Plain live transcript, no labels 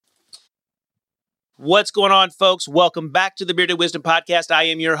What's going on, folks? Welcome back to the Bearded Wisdom Podcast. I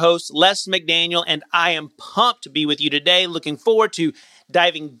am your host, Les McDaniel, and I am pumped to be with you today. Looking forward to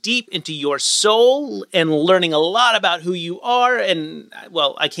diving deep into your soul and learning a lot about who you are. And,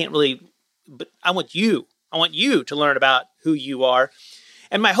 well, I can't really, but I want you to learn about who you are.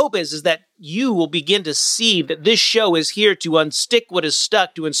 And my hope is that you will begin to see that this show is here to unstick what is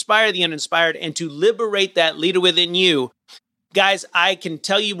stuck, to inspire the uninspired, and to liberate that leader within you. Guys, I can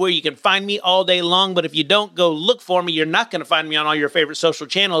tell you where you can find me all day long, but if you don't go look for me, you're not going to find me on all your favorite social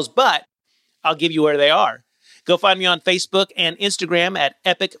channels, but I'll give you where they are. Go find me on Facebook and Instagram at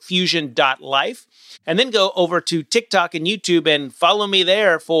epicfusion.life, and then go over to TikTok and YouTube and follow me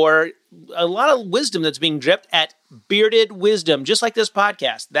there for a lot of wisdom that's being dripped at Bearded Wisdom, just like this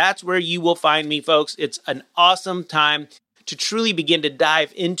podcast. That's where you will find me, folks. It's an awesome time to truly begin to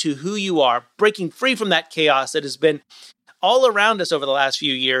dive into who you are, breaking free from that chaos that has been all around us over the last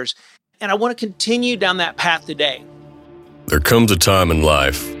few years. And I want to continue down that path today. There comes a time in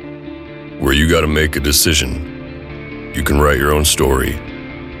life where you got to make a decision. You can write your own story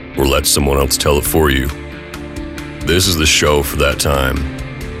or let someone else tell it for you. This is the show for that time.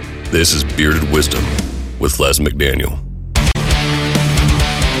 This is Bearded Wisdom with Les McDaniel.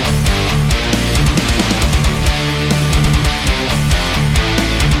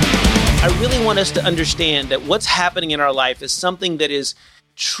 I really want us to understand that what's happening in our life is something that is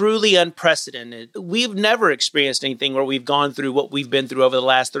truly unprecedented. We've never experienced anything where we've gone through what we've been through over the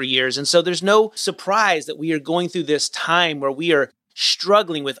last 3 years. And so there's no surprise that we are going through this time where we are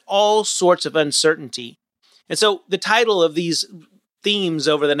struggling with all sorts of uncertainty. And so the title of these themes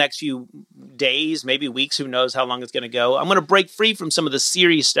over the next few days, maybe weeks, who knows how long it's going to go, I'm going to break free from some of the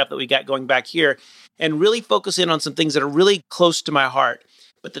serious stuff that we got going back here and really focus in on some things that are really close to my heart.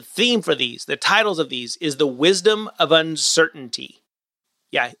 But the theme for these, the titles of these, is the wisdom of uncertainty.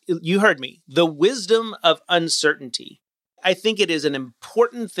 Yeah, you heard me. The wisdom of uncertainty. I think it is an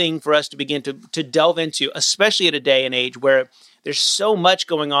important thing for us to begin to delve into, especially at a day and age where there's so much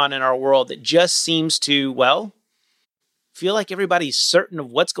going on in our world that just seems to, well, feel like everybody's certain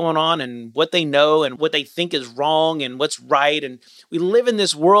of what's going on and what they know and what they think is wrong and what's right. And we live in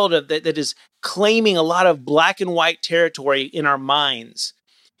this world that is claiming a lot of black and white territory in our minds,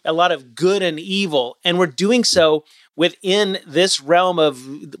 a lot of good and evil. And we're doing so within this realm of,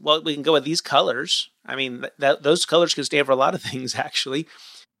 well, we can go with these colors. I mean, those colors can stand for a lot of things, actually.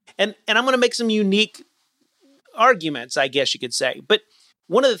 And I'm going to make some unique arguments, I guess you could say. But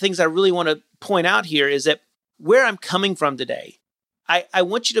one of the things I really want to point out here is that where I'm coming from today, I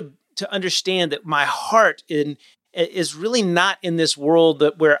want you to understand that my heart is really not in this world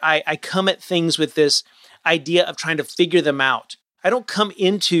where I come at things with this idea of trying to figure them out. I don't come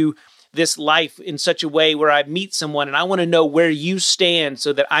into this life in such a way where I meet someone and I want to know where you stand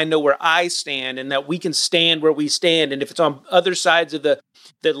so that I know where I stand and that we can stand where we stand. And if it's on other sides of the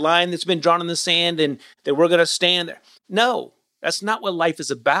line that's been drawn in the sand and that we're going to stand there. No, that's not what life is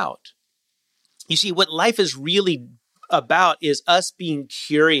about. You see, what life is really about is us being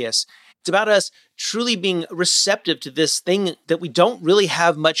curious. It's about us truly being receptive to this thing that we don't really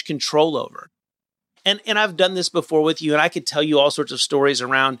have much control over. And I've done this before with you, and I could tell you all sorts of stories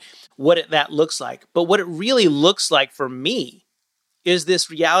around what that looks like. But what it really looks like for me is this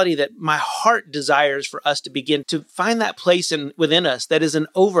reality that my heart desires for us to begin to find that place within us that is an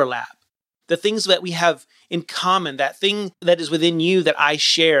overlap. The things that we have in common, that thing that is within you that I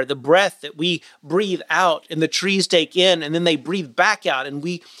share, the breath that we breathe out and the trees take in and then they breathe back out and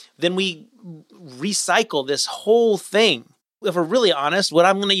we recycle this whole thing. If we're really honest, what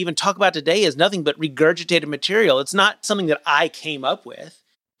I'm going to even talk about today is nothing but regurgitated material. It's not something that I came up with.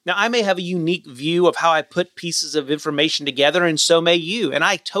 Now, I may have a unique view of how I put pieces of information together, and so may you. And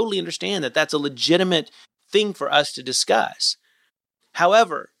I totally understand that that's a legitimate thing for us to discuss.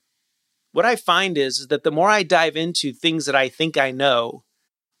 However, what I find is that the more I dive into things that I think I know,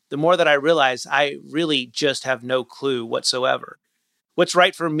 the more that I realize I really just have no clue whatsoever. What's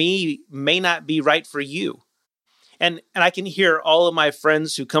right for me may not be right for you. And I can hear all of my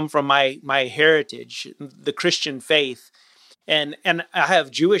friends who come from my heritage, the Christian faith, and I have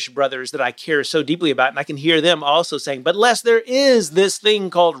Jewish brothers that I care so deeply about, and I can hear them also saying, but Les, there is this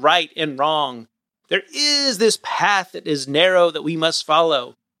thing called right and wrong. There is this path that is narrow that we must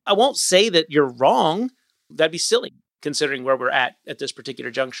follow. I won't say that you're wrong. That'd be silly, considering where we're at this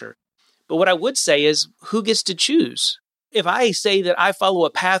particular juncture. But what I would say is, who gets to choose? If I say that I follow a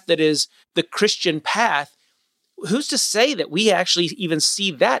path that is the Christian path, who's to say that we actually even see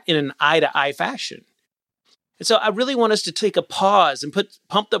that in an eye-to-eye fashion? And so I really want us to take a pause and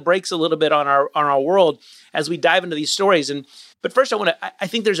pump the brakes a little bit on our world as we dive into these stories. But first, I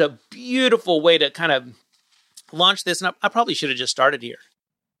think there's a beautiful way to kind of launch this. And I probably should have just started here.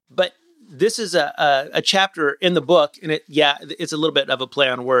 But this is a chapter in the book, and it's a little bit of a play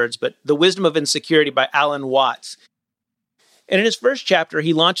on words, but The Wisdom of Insecurity by Alan Watts. And in his first chapter,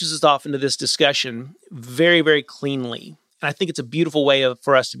 he launches us off into this discussion very, very cleanly. And I think it's a beautiful way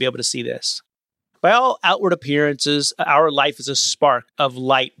for us to be able to see this. By all outward appearances, our life is a spark of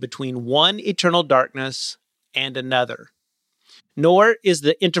light between one eternal darkness and another. Nor is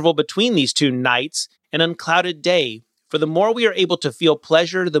the interval between these two nights an unclouded day, for the more we are able to feel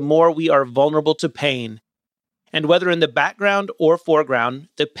pleasure, the more we are vulnerable to pain. And whether in the background or foreground,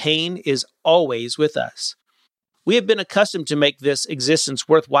 the pain is always with us. We have been accustomed to make this existence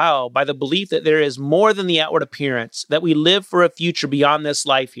worthwhile by the belief that there is more than the outward appearance, that we live for a future beyond this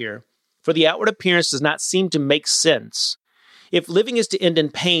life here. For the outward appearance does not seem to make sense. If living is to end in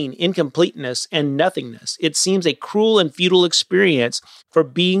pain, incompleteness, and nothingness, it seems a cruel and futile experience for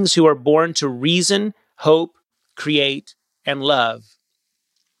beings who are born to reason, hope, create, and love.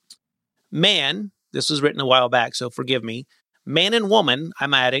 Man, this was written a while back, so forgive me, man and woman,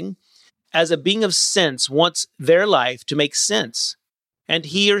 I'm adding, as a being of sense wants their life to make sense, and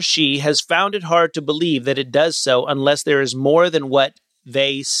he or she has found it hard to believe that it does so unless there is more than what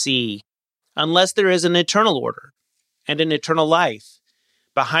they see, unless there is an eternal order and an eternal life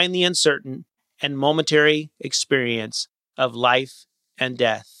behind the uncertain and momentary experience of life and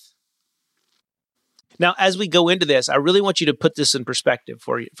death. Now, as we go into this, I really want you to put this in perspective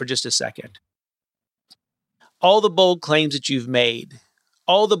for just a second. All the bold claims that you've made,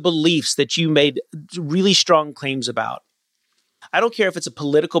 all the beliefs that you made really strong claims about. I don't care if it's a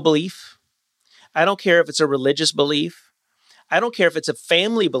political belief. I don't care if it's a religious belief. I don't care if it's a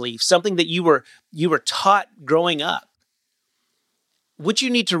family belief, something that you were taught growing up. What you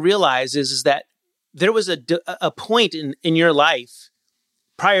need to realize is that there was a point in your life,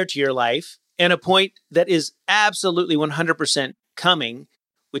 prior to your life, and a point that is absolutely 100% coming,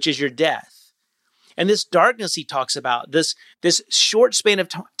 which is your death. And this darkness he talks about, this short span of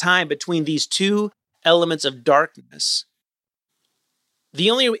time between these two elements of darkness.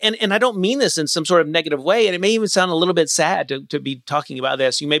 And I don't mean this in some sort of negative way, and it may even sound a little bit sad to be talking about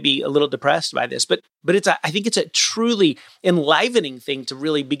this. You may be a little depressed by this, but I think it's a truly enlivening thing to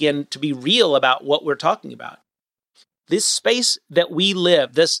really begin to be real about what we're talking about. This space that we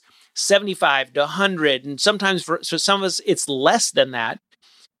live, this 75 to 100, and sometimes for some of us, it's less than that.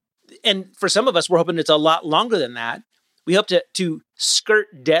 And for some of us, we're hoping it's a lot longer than that. We hope to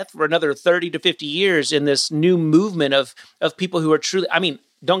skirt death for another 30 to 50 years in this new movement of people who are truly,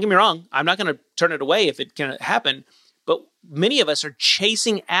 don't get me wrong, I'm not going to turn it away if it can happen, but many of us are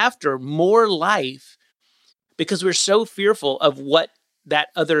chasing after more life because we're so fearful of what that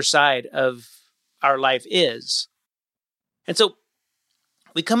other side of our life is. And so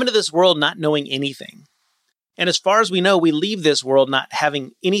we come into this world not knowing anything. And as far as we know, we leave this world not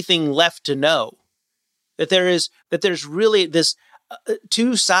having anything left to know. That there's really this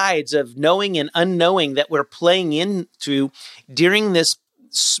two sides of knowing and unknowing that we're playing into during this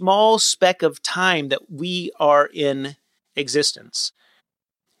small speck of time that we are in existence.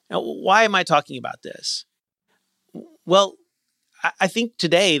 Now, why am I talking about this? Well, I think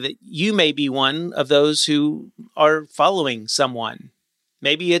today that you may be one of those who are following someone.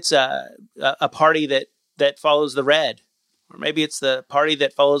 Maybe it's a party that follows the red, or maybe it's the party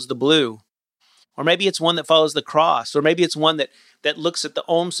that follows the blue, or maybe it's one that follows the cross, or maybe it's one that looks at the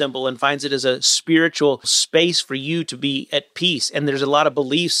Om symbol and finds it as a spiritual space for you to be at peace. And there's a lot of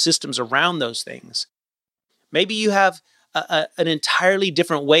belief systems around those things. Maybe you have an entirely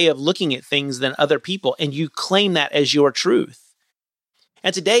different way of looking at things than other people, and you claim that as your truth.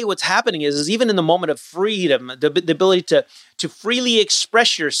 And today what's happening is even in the moment of freedom, the ability to freely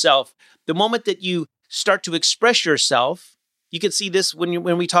express yourself, the moment that you start to express yourself, you can see this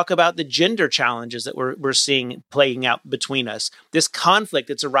when we talk about the gender challenges that we're seeing playing out between us. This conflict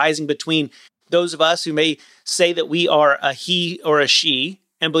that's arising between those of us who may say that we are a he or a she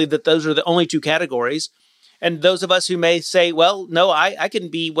and believe that those are the only two categories, and those of us who may say, well, no, I can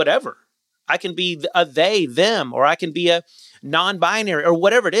be whatever. I can be a they, them, or I can be a non-binary, or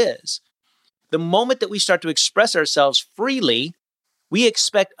whatever it is. The moment that we start to express ourselves freely, we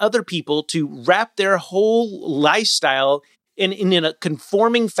expect other people to wrap their whole lifestyle in a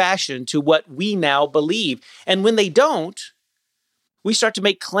conforming fashion to what we now believe. And when they don't, we start to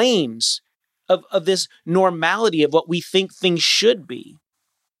make claims of this normality of what we think things should be.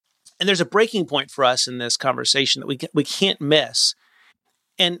 And there's a breaking point for us in this conversation that we can't miss.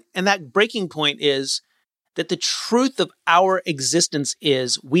 And that breaking point is that the truth of our existence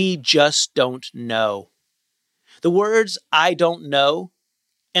is we just don't know. The words, I don't know,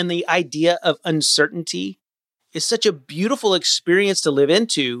 And the idea of uncertainty is such a beautiful experience to live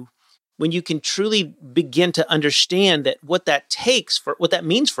into when you can truly begin to understand that what that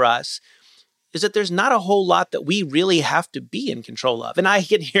means for us is that there's not a whole lot that we really have to be in control of. And I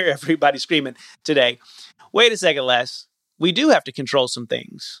can hear everybody screaming today, wait a second, Les, we do have to control some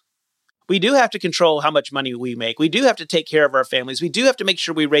things. We do have to control how much money we make. We do have to take care of our families. We do have to make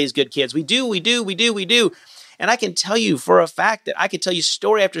sure we raise good kids. We do. And I can tell you for a fact that I can tell you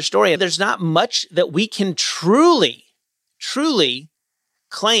story after story. There's not much that we can truly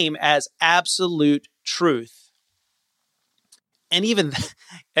claim as absolute truth. And even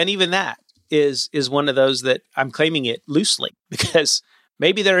that is one of those that I'm claiming it loosely, because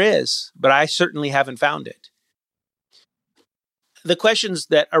maybe there is, but I certainly haven't found it. The questions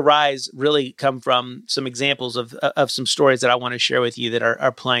that arise really come from some examples of some stories that I want to share with you that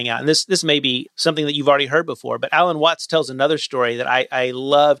are playing out. And this may be something that you've already heard before, but Alan Watts tells another story that I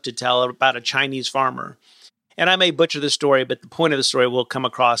love to tell about a Chinese farmer. And I may butcher the story, but the point of the story will come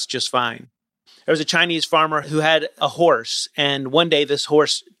across just fine. There was a Chinese farmer who had a horse, and one day this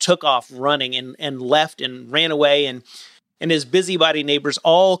horse took off running and left and ran away, and his busybody neighbors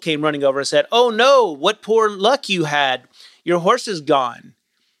all came running over and said, "Oh no, what poor luck you had. Your horse is gone."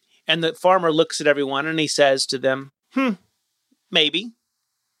 And the farmer looks at everyone and he says to them, maybe.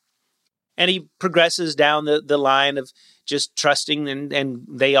 And he progresses down the line of just trusting, and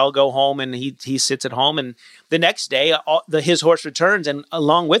they all go home, and he sits at home. And the next day, his horse returns, and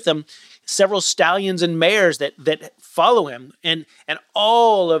along with him, several stallions and mares that follow him. And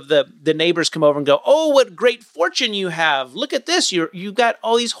all of the neighbors come over and go, "Oh, what great fortune you have. Look at this. You got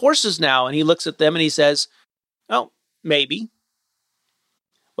all these horses now." And he looks at them and he says, "Oh, maybe."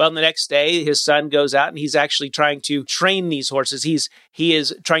 Well, the next day, his son goes out and he's actually trying to train these horses. He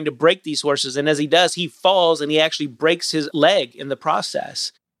is trying to break these horses. And as he does, he falls and he actually breaks his leg in the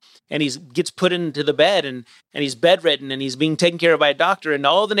process. And he gets put into the bed and he's bedridden and he's being taken care of by a doctor. And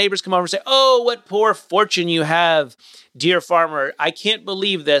all the neighbors come over and say, "Oh, what poor fortune you have, dear farmer. I can't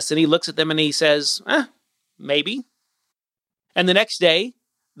believe this." And he looks at them and he says, maybe. And the next day,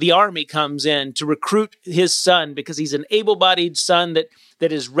 the army comes in to recruit his son because he's an able-bodied son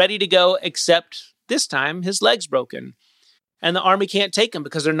that is ready to go, except this time his leg's broken. And the army can't take him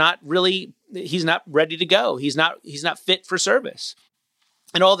because he's not ready to go. He's not fit for service.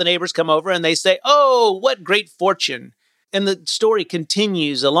 And all the neighbors come over and they say, "Oh, what great fortune." And the story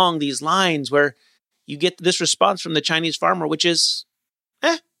continues along these lines where you get this response from the Chinese farmer, which is,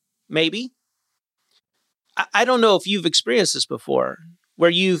 maybe. I don't know if you've experienced this before, where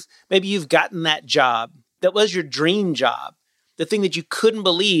you've gotten that job that was your dream job, the thing that you couldn't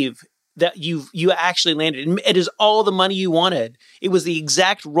believe that you actually landed. It is all the money you wanted. It was the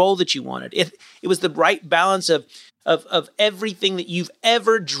exact role that you wanted. It was the right balance of everything that you've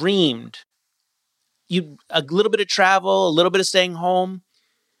ever dreamed. A little bit of travel, a little bit of staying home,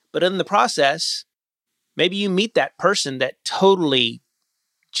 but in the process, maybe you meet that person that totally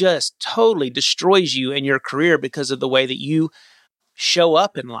destroys you in your career because of the way that you show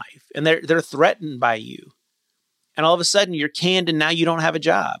up in life, and they're threatened by you. And all of a sudden you're canned and now you don't have a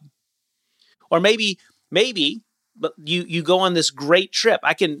job. Or maybe, but you go on this great trip.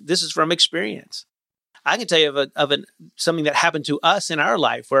 This is from experience. I can tell you of something that happened to us in our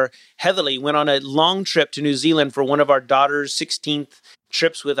life where Heatherly went on a long trip to New Zealand for one of our daughter's 16th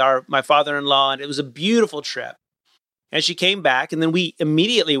trips with my father-in-law. And it was a beautiful trip. And she came back, and then we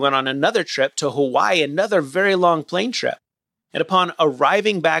immediately went on another trip to Hawaii, another very long plane trip. And upon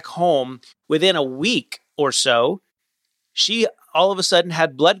arriving back home, within a week or so, she all of a sudden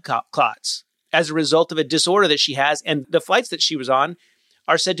had blood clots as a result of a disorder that she has. And the flights that she was on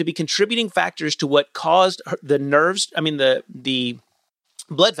are said to be contributing factors to what caused the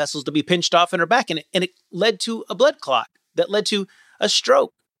blood vessels to be pinched off in her back. And it led to a blood clot that led to a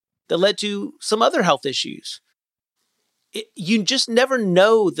stroke that led to some other health issues. You just never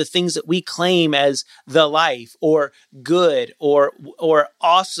know the things that we claim as the life or good or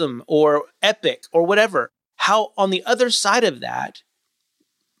awesome or epic or whatever. How on the other side of that,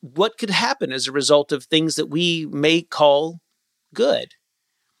 what could happen as a result of things that we may call good?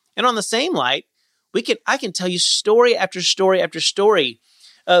 And on the same light, I can tell you story after story after story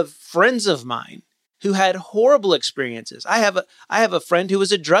of friends of mine who had horrible experiences. I have a friend who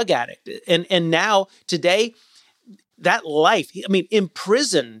was a drug addict, and now today, that life,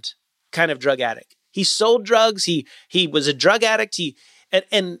 imprisoned kind of drug addict. He sold drugs. He was a drug addict.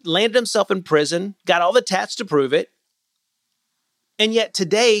 And landed himself in prison, got all the tats to prove it. And yet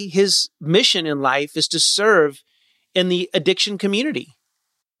today, his mission in life is to serve in the addiction community.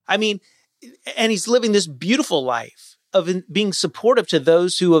 And he's living this beautiful life. being supportive to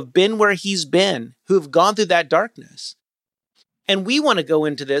those who have been where he's been, who have gone through that darkness. And we want to go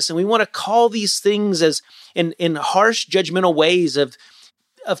into this and we want to call these things as in harsh, judgmental ways of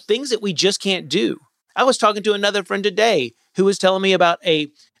things that we just can't do. I was talking to another friend today who was telling me about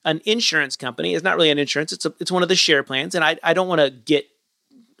an insurance company. It's not really an insurance. It's one of the share plans. And I don't want to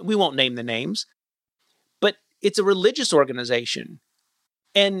we won't name the names, but it's a religious organization.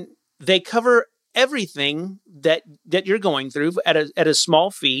 And they cover everything that you're going through at a small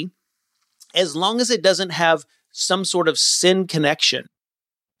fee, as long as it doesn't have some sort of sin connection.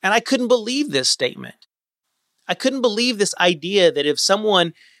 And I couldn't believe this statement. I couldn't believe this idea that if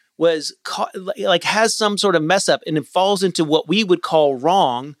someone was caught, has some sort of mess up and it falls into what we would call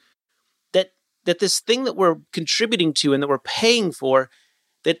wrong, that this thing that we're contributing to and that we're paying for,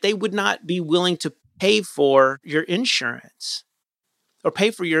 that they would not be willing to pay for your insurance or pay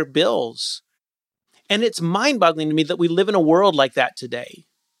for your bills. And it's mind-boggling to me that we live in a world like that today,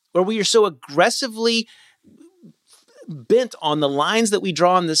 where we are so aggressively bent on the lines that we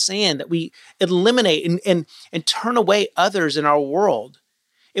draw in the sand, that we eliminate and turn away others in our world.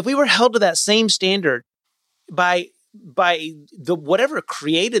 If we were held to that same standard by the whatever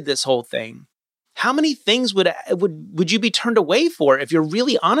created this whole thing, how many things would you be turned away for if you're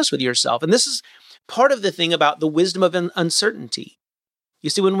really honest with yourself? And this is part of the thing about the wisdom of uncertainty. You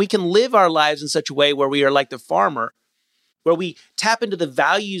see, when we can live our lives in such a way where we are like the farmer, where we tap into the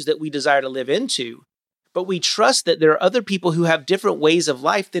values that we desire to live into, but we trust that there are other people who have different ways of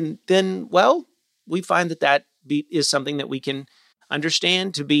life, then we find that is something that we can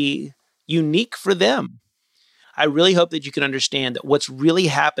understand to be unique for them. I really hope that you can understand that what's really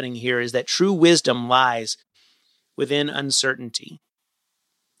happening here is that true wisdom lies within uncertainty.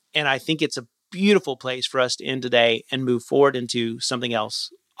 And I think it's a beautiful place for us to end today and move forward into something else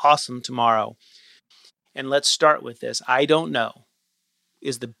awesome tomorrow. And let's start with this. I don't know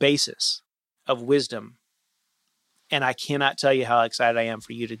is the basis of wisdom. And I cannot tell you how excited I am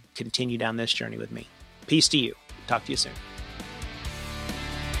for you to continue down this journey with me. Peace to you. Talk to you soon.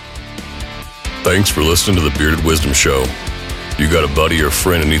 Thanks for listening to the Bearded Wisdom Show. If you got a buddy or a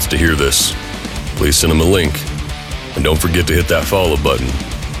friend who needs to hear this, please send them a link. And don't forget to hit that follow button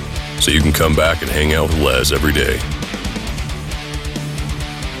so you can come back and hang out with Les every day.